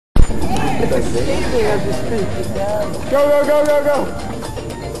It's escaping as we speak. Go, go, go, go, go!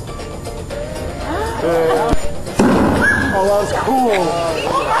 Oh, that was cool.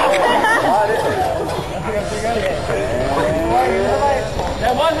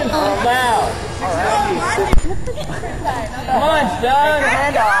 That wasn't too loud. Come on, Doug.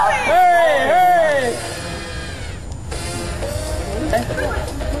 Hand off. Hurry, hurry.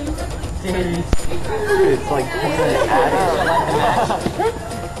 Jeez. It's like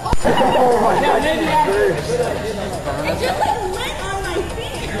oh my God. It just like went on my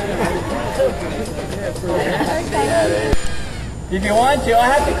feet. If you want to, I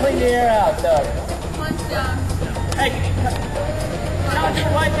have to clean the air out, Doug. Hey, no, just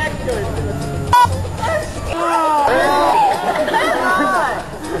right next to it.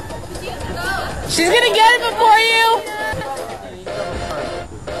 She's gonna get it before you!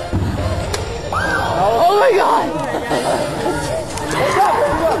 Oh my God!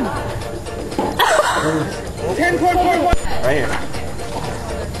 10.1. Right here.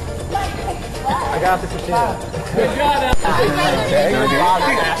 I got this. Good job, Al.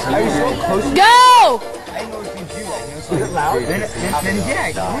 Are you so close? Go! I know if you do that. Is it loud? Then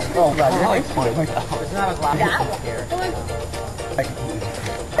yeah. Oh God, you're like 20. It's not as loud as here.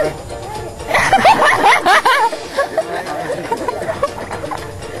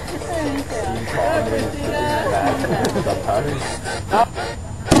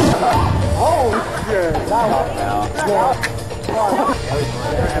 Oh shit!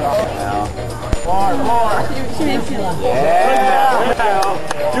 More. Yeah.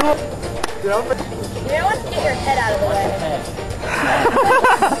 You don't want to get your head out of the way.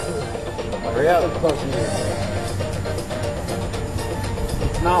 Hurry up.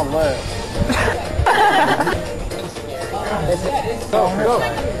 It's not lit.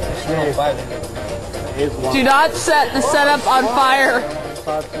 Do not set the setup on fire.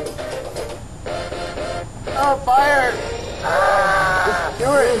 Oh, fire! Do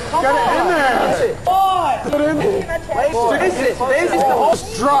it! Get it in there! Get it in there! Face it! Face the hole!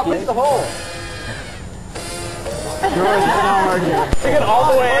 Drop it! The hole! Yours is not working. Take it all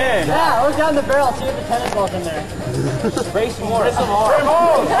the way in. Yeah, look down the barrel, see if the tennis ball's in there. Race more. Race some more. Grab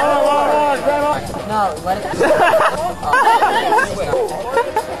hold! Grab hold! No, let it.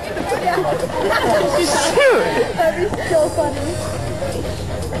 Shoot! That'd be so funny.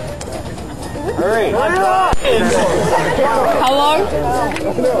 Hurry! How long?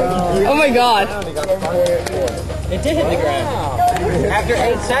 Oh my God. It did hit the ground. After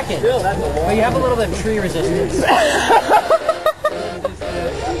 8 seconds. But you have a little bit of tree resistance.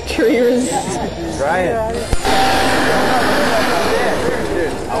 Tree resistance. Try it.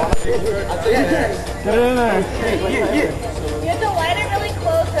 Get it in there. You have to light it really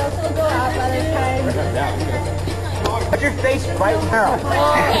close or else it'll go out by the time. Put your face right in the barrel.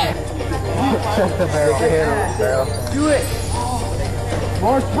 Check the barrel. Do it.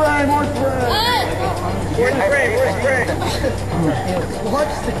 More spray, more spray. More spray, more spray.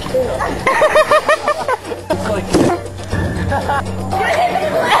 Watch the kill. It's like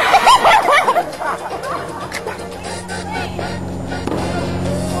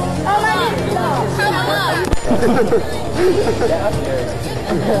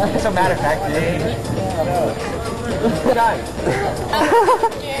As a matter of fact,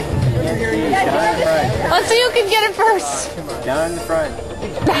 Let's see who can get it first. down in the front.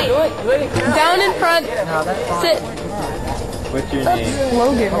 Down in front. Sit. What's your name?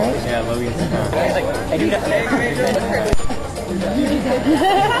 Logan, right? Yeah, Logan's in front.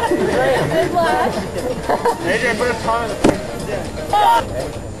 AJ, put a ton in the face.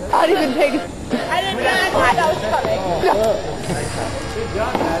 I didn't even take it. I didn't realize that was coming.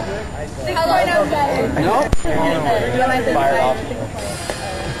 How do I know better? I know. Fire off.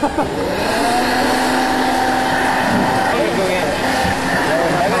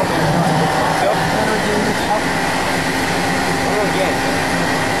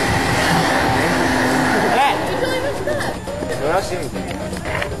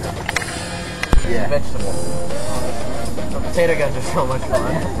 Yeah. Vegetable. Potato guns are so much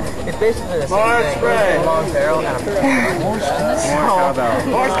fun. It's basically the same thing. Spray. A long barrel and a more cowbell.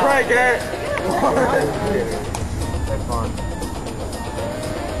 More spray, Garrett. They're fun.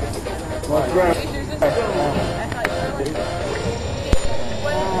 More spray.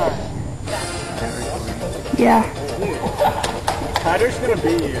 Yeah. Tyler's gonna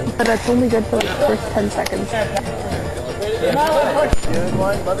beat you. But that's only good for the first 10 seconds. Good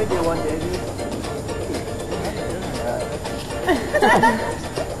one. Let me do one, baby.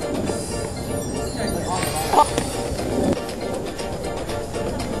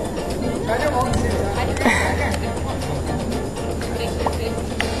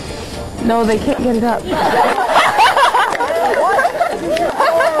 No, they can't get it up.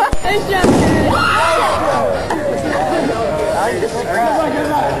 Nice job,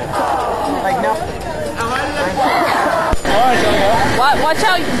 Like, no. Watch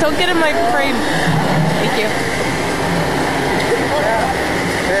out, don't get in my frame. Thank you.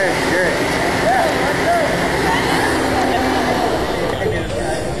 Very good.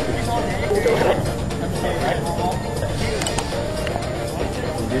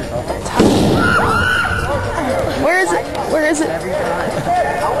 Where is it? Where is it?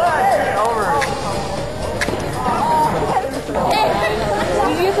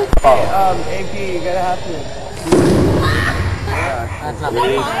 AP, you gotta have to. That's not me.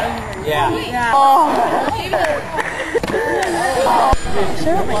 Yeah. Oh.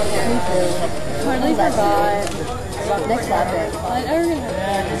 Totally forgot. Next topic.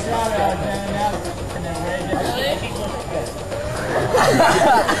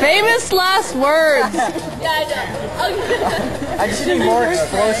 Famous last words. Yeah, I know. I just need more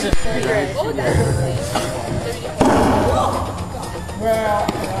explosive.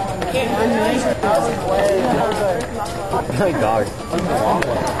 My God.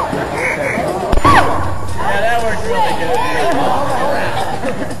 Yeah, that worked really good.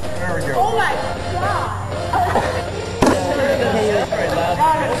 There we go. Oh my god.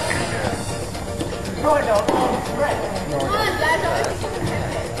 Come on, Dad.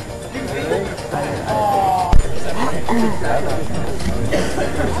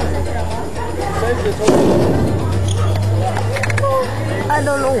 I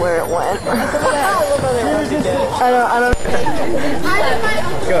don't know where it went. I don't.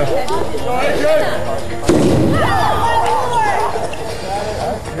 Go.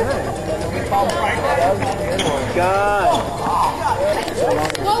 God.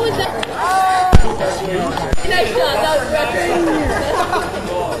 What was that? Nice shot. That was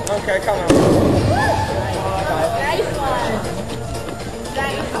Okay, come on. nice one.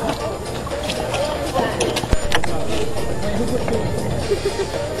 Nice.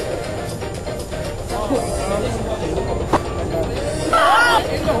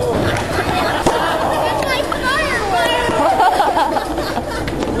 That's like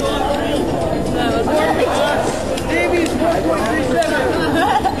Davies 1.37.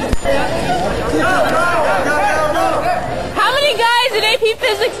 How many guys in AP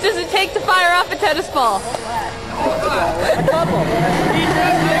Physics does it take to fire off a tennis ball? A couple.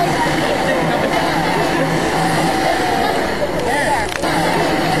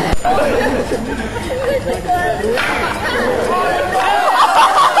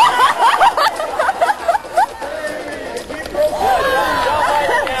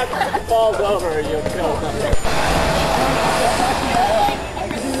 Falls over and you'll kill something.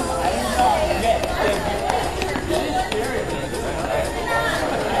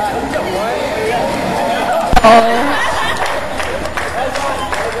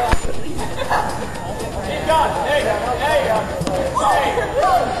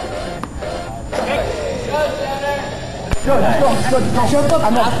 Go. Jump up.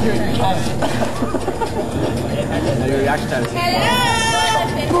 I'm not doing it. Your reaction time is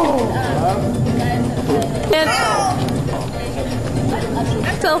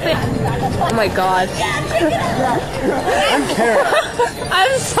Selfie. Oh my god. I'm Karen.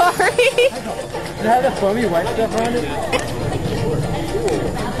 I'm sorry. You have the foamy white stuff around it?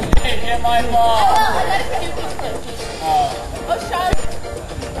 Hey, get my ball. Oh, Sean.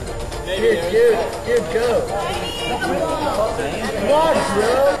 Dude, go. Come on,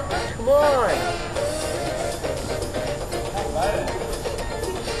 bro. Come on.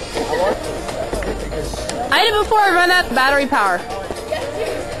 I did it before I run out of battery power.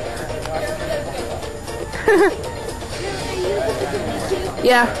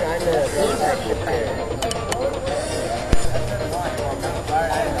 Yeah.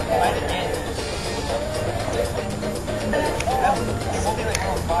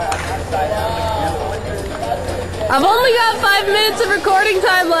 I've only got 5 minutes of recording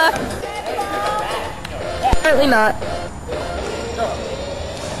time left. Apparently not.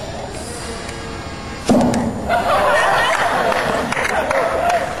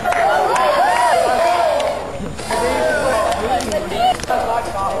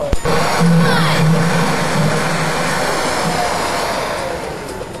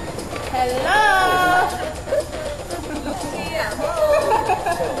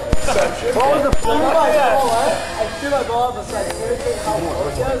 What was the phone? I threw my ball up a second. How it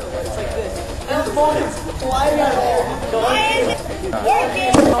goes? It's like this. And the phone is flying out of there.